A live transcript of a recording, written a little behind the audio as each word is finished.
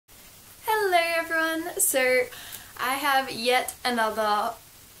So I have yet another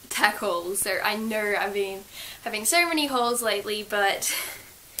Tack haul. So I know I've been having so many hauls lately, but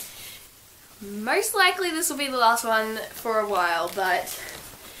most likely this will be the last one for a while, but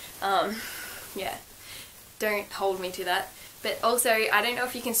yeah, don't hold me to that. But also, I don't know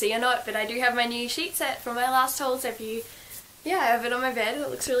if you can see or not, but I do have my new sheet set from my last haul, so if you, yeah, I have it on my bed. It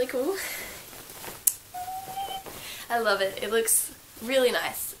looks really cool. I love it. It looks really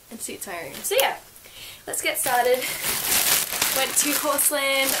nice and suits my room. So yeah, let's get started. Went to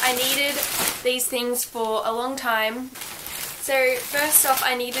Horseland. I needed these things for a long time. So first off,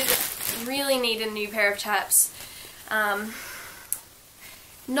 I really needed a new pair of chaps.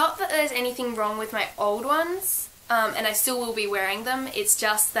 Not that there's anything wrong with my old ones, and I still will be wearing them. It's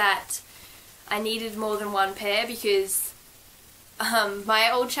just that I needed more than one pair because my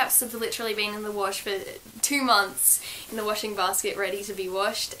old chaps have literally been in the wash for 2 months in the washing basket ready to be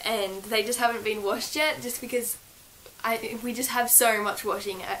washed, and they just haven't been washed yet just because we just have so much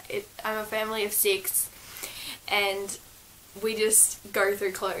washing. I'm a family of 6 and we just go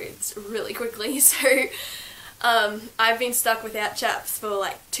through clothes really quickly, so I've been stuck without chaps for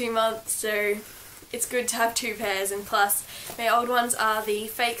like 2 months, so it's good to have 2 pairs, and plus my old ones are the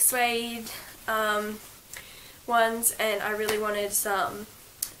fake suede ones, and I really wanted some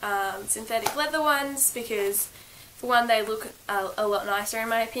synthetic leather ones because for one, they look a lot nicer in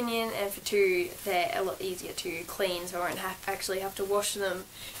my opinion, and for 2, they're a lot easier to clean, so I won't actually have to wash them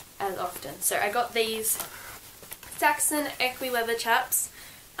as often. So I got these Saxon Equi leather chaps.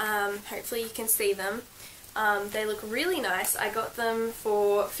 Hopefully you can see them. They look really nice. I got them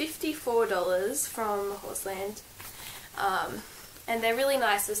for $54 from Horseland, and they're really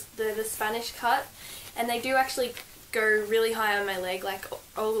nice. They're the Spanish cut, and they do actually go really high on my leg, like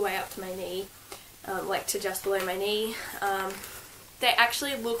all the way up to my knee. Like to just below my knee. They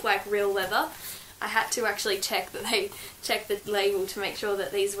actually look like real leather. I had to actually check the label to make sure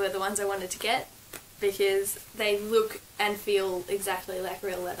that these were the ones I wanted to get, because they look and feel exactly like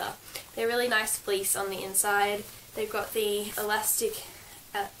real leather. They're really nice fleece on the inside. They've got the elastic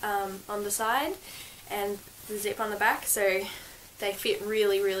on the side and the zip on the back, so they fit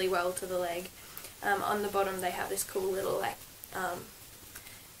really, really well to the leg. On the bottom they have this cool little like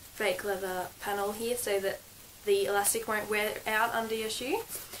fake leather panel here so that the elastic won't wear out under your shoe,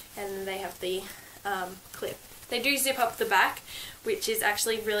 and they have the clip. They do zip up the back, which is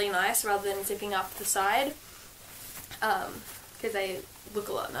actually really nice rather than zipping up the side, because they look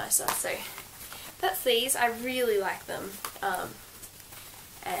a lot nicer. So that's these. I really like them,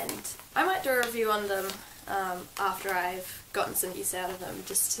 and I might do a review on them after I've gotten some use out of them,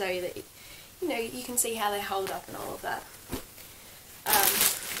 just so that you know you can see how they hold up and all of that.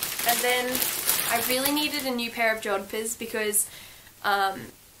 And then I really needed a new pair of jodhpurs because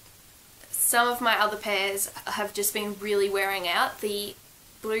some of my other pairs have just been really wearing out. The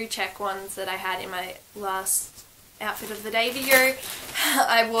blue check ones that I had in my last outfit of the day video,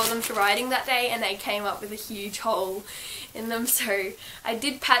 I wore them to riding that day and they came up with a huge hole in them, so I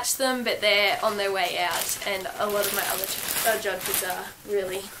did patch them, but they're on their way out, and a lot of my other jodhpurs are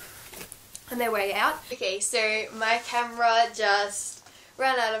really on their way out. Okay, so my camera just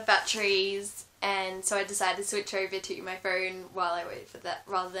ran out of batteries, and so I decided to switch over to my phone while I wait for that,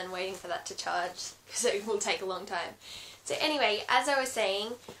 rather than waiting for that to charge, because it will take a long time. So anyway, as I was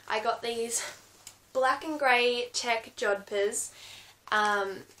saying, I got these black and grey check jodhpurs,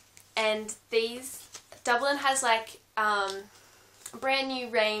 and these, Dublin has like a brand new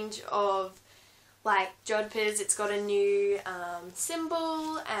range of like jodhpurs. It's got a new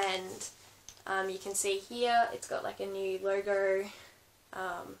symbol, and you can see here it's got like a new logo,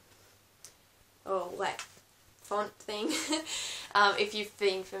 or like font thing, if you've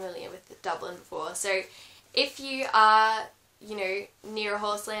been familiar with Dublin before. So if you are, you know, near a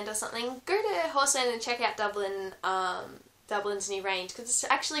Horseland or something, go to Horseland and check out Dublin's new range, because it's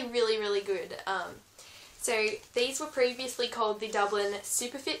actually really, really good. So these were previously called the Dublin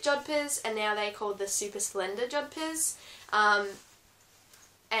Superfit jodhpurs, and now they're called the Super Splendor jodhpurs.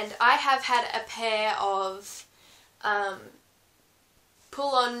 And I have had a pair of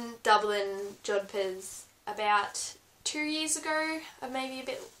pull-on Dublin jodhpurs about 2 years ago, or maybe a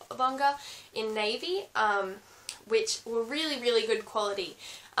bit longer, in navy, which were really, really good quality.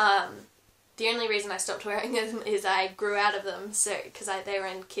 The only reason I stopped wearing them is I grew out of them, so because they were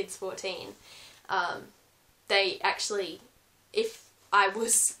in Kids 14. They actually, if I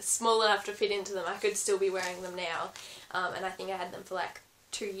was small enough to fit into them, I could still be wearing them now, and I think I had them for like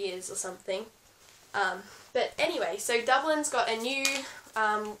 2 years or something. But anyway, so Dublin's got a new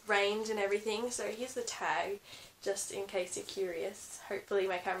range and everything. So here's the tag. just in case you're curious. Hopefully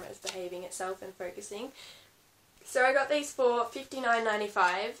my camera is behaving itself and focusing. So I got these for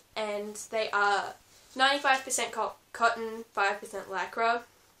 $59.95 and they are 95% cotton, 5% lycra.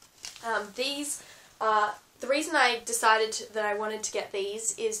 These are, the reason I decided that I wanted to get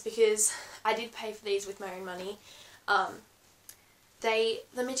these is because I did pay for these with my own money. The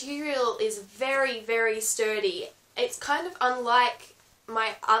material is very, very sturdy. It's kind of unlike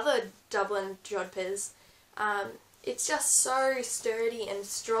my other Dublin jodhpurs. It's just so sturdy and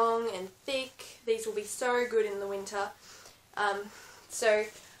strong and thick. These will be so good in the winter. So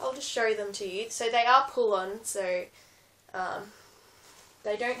I'll just show them to you. So they are pull-on, so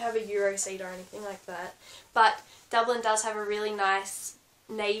they don't have a Euro seat or anything like that. But Dublin does have a really nice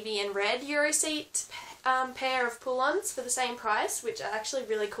navy and red Euro seat pair of pull-ons for the same price, which are actually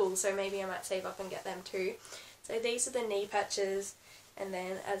really cool, so maybe I might save up and get them too. So these are the knee patches, and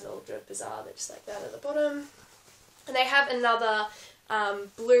then as all jodhpurs are, they're just like that at the bottom. And they have another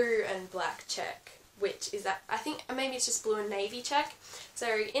blue and black check, which is that, I think maybe it's just blue and navy check.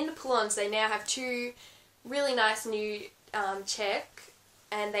 So in the pull-ons they now have two really nice new check,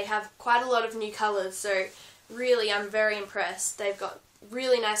 and they have quite a lot of new colours, so really I'm very impressed. They've got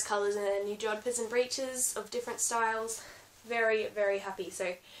really nice colours in their new jodhpurs and breeches of different styles. Very, very happy,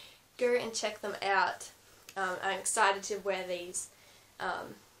 so go and check them out. I'm excited to wear these.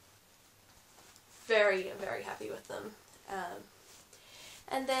 Very, very happy with them.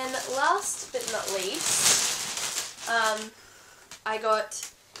 And then last but not least, I got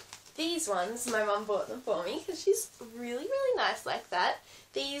these ones. My mum bought them for me because she's really, really nice like that.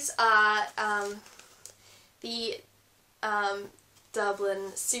 These are the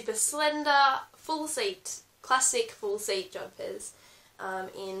Dublin Super Slender full seat, classic full seat jodhpurs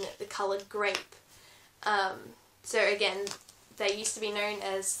in the colour grape. So again, they used to be known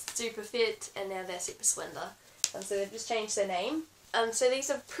as Super Fit and now they're Super Slender. So they've just changed their name. So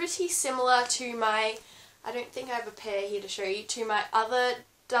these are pretty similar to my, I don't think I have a pair here to show you, to my other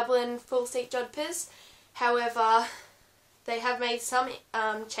Dublin full seat jodhpurs. However, they have made some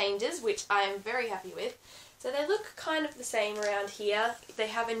changes, which I am very happy with. So they look kind of the same around here. They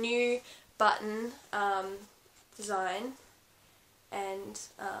have a new button design, and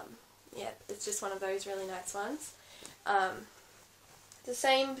yeah, it's just one of those really nice ones. The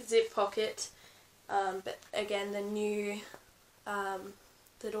same zip pocket, but again the new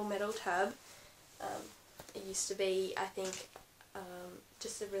little metal tab. It used to be, I think,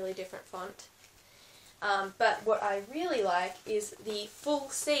 just a really different font. But what I really like is the full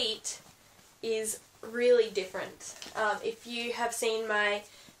seat is really different. If you have seen my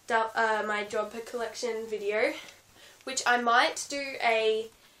my jodhpur collection video, which I might do a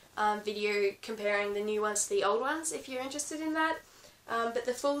video comparing the new ones to the old ones if you're interested in that, but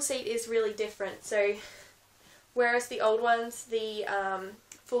the full seat is really different. So whereas the old ones, the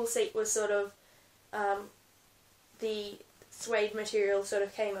full seat was sort of the suede material sort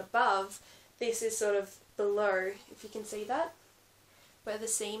of came above, this is sort of below, if you can see that, where the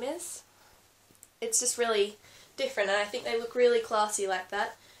seam is. It's just really different, and I think they look really classy like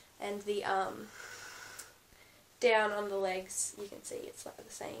that. And the down on the legs, you can see it's like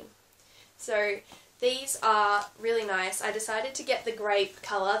the same. So these are really nice. I decided to get the grape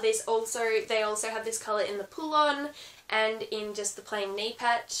colour. They also have this colour in the pull-on and in just the plain knee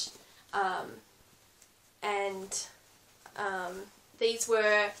patch. These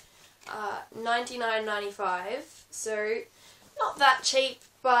were $99.95, so not that cheap,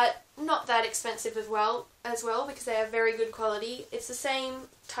 but not that expensive as well, because they are very good quality. It's the same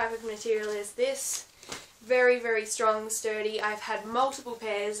type of material as this. Very, very strong, sturdy. I've had multiple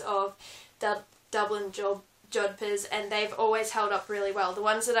pairs of Dublin jodhpurs and they've always held up really well. The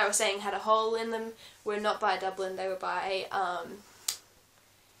ones that I was saying had a hole in them were not by Dublin, they were by,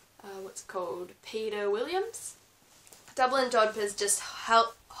 what's it called, Peter Williams. Dublin jodhpurs just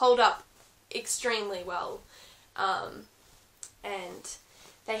hold up extremely well. And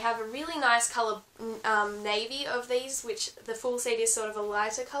they have a really nice colour navy of these, which the full seat is sort of a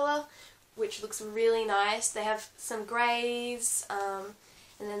lighter colour, which looks really nice. They have some greys, and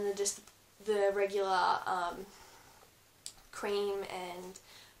then just the regular cream and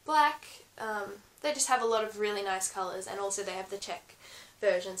black. They just have a lot of really nice colours, and also they have the check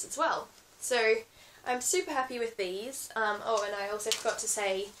versions as well. So I'm super happy with these. Oh, and I also forgot to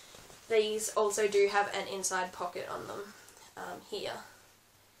say, these also do have an inside pocket on them here.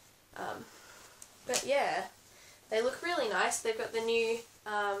 But yeah, they look really nice. They've got the new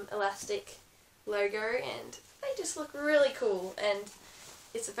elastic logo and they just look really cool, and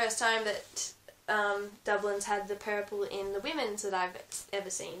it's the first time that Dublin's had the purple in the women's that I've ever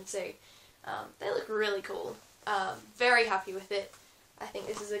seen, so they look really cool. Very happy with it. I think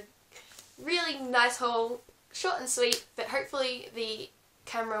this is a really nice haul, short and sweet, but hopefully the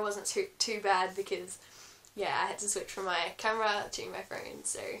camera wasn't too bad because, yeah, I had to switch from my camera to my phone,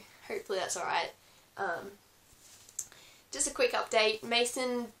 so hopefully that's alright. Just a quick update,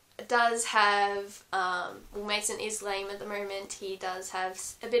 Mason does have, well, Mason is lame at the moment. He does have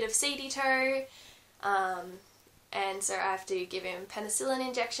a bit of seedy toe, and so I have to give him penicillin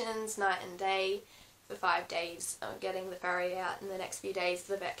injections night and day for 5 days. I'm getting the ferry out in the next few days.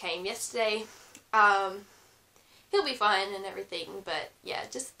 The vet came yesterday. He'll be fine and everything, but yeah,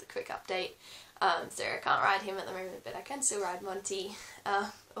 just a quick update. So I can't ride him at the moment, but I can still ride Monty,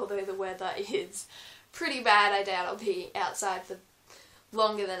 although the weather is pretty bad. I doubt I'll be outside for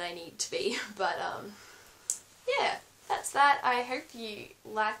longer than I need to be, but yeah, that's that. I hope you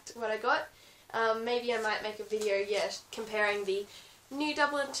liked what I got. Maybe I might make a video, yeah, comparing the new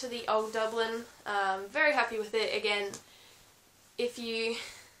Dublin to the old Dublin. Very happy with it. Again, if you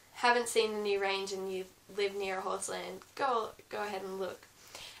haven't seen the new range and you live near a Horseland, go ahead and look.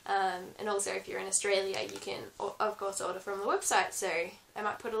 And also if you're in Australia, you can of course order from the website, so I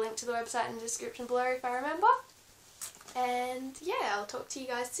might put a link to the website in the description below if I remember. And yeah, I'll talk to you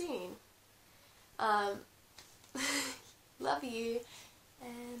guys soon. Love you,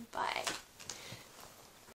 and bye.